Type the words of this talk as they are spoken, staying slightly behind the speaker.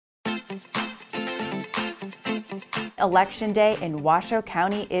Election day in Washoe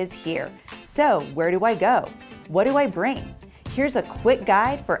County is here. So where do I go? What do I bring? Here's a quick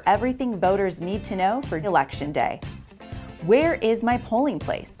guide for everything voters need to know for Election Day. Where is my polling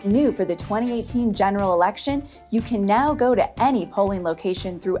place? New for the 2018 general election, you can now go to any polling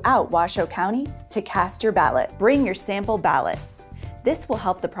location throughout Washoe County to cast your ballot. Bring your sample ballot. This will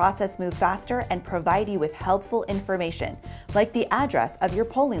help the process move faster and provide you with helpful information, like the address of your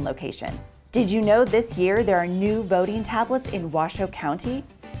polling location. Did you know this year there are new voting tablets in Washoe County?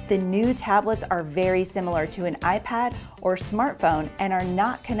 The new tablets are very similar to an iPad or smartphone and are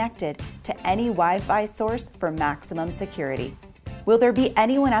not connected to any Wi-Fi source for maximum security. Will there be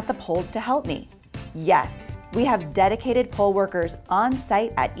anyone at the polls to help me? Yes, we have dedicated poll workers on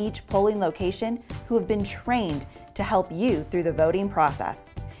site at each polling location who have been trained to help you through the voting process.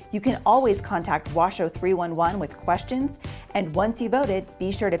 You can always contact Washoe 311 with questions, and once you voted,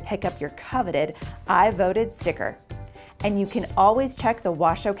 be sure to pick up your coveted I Voted sticker. And you can always check the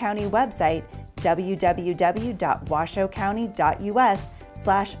Washoe County website,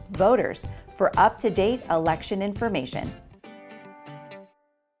 www.washoecounty.us/voters, for up-to-date election information.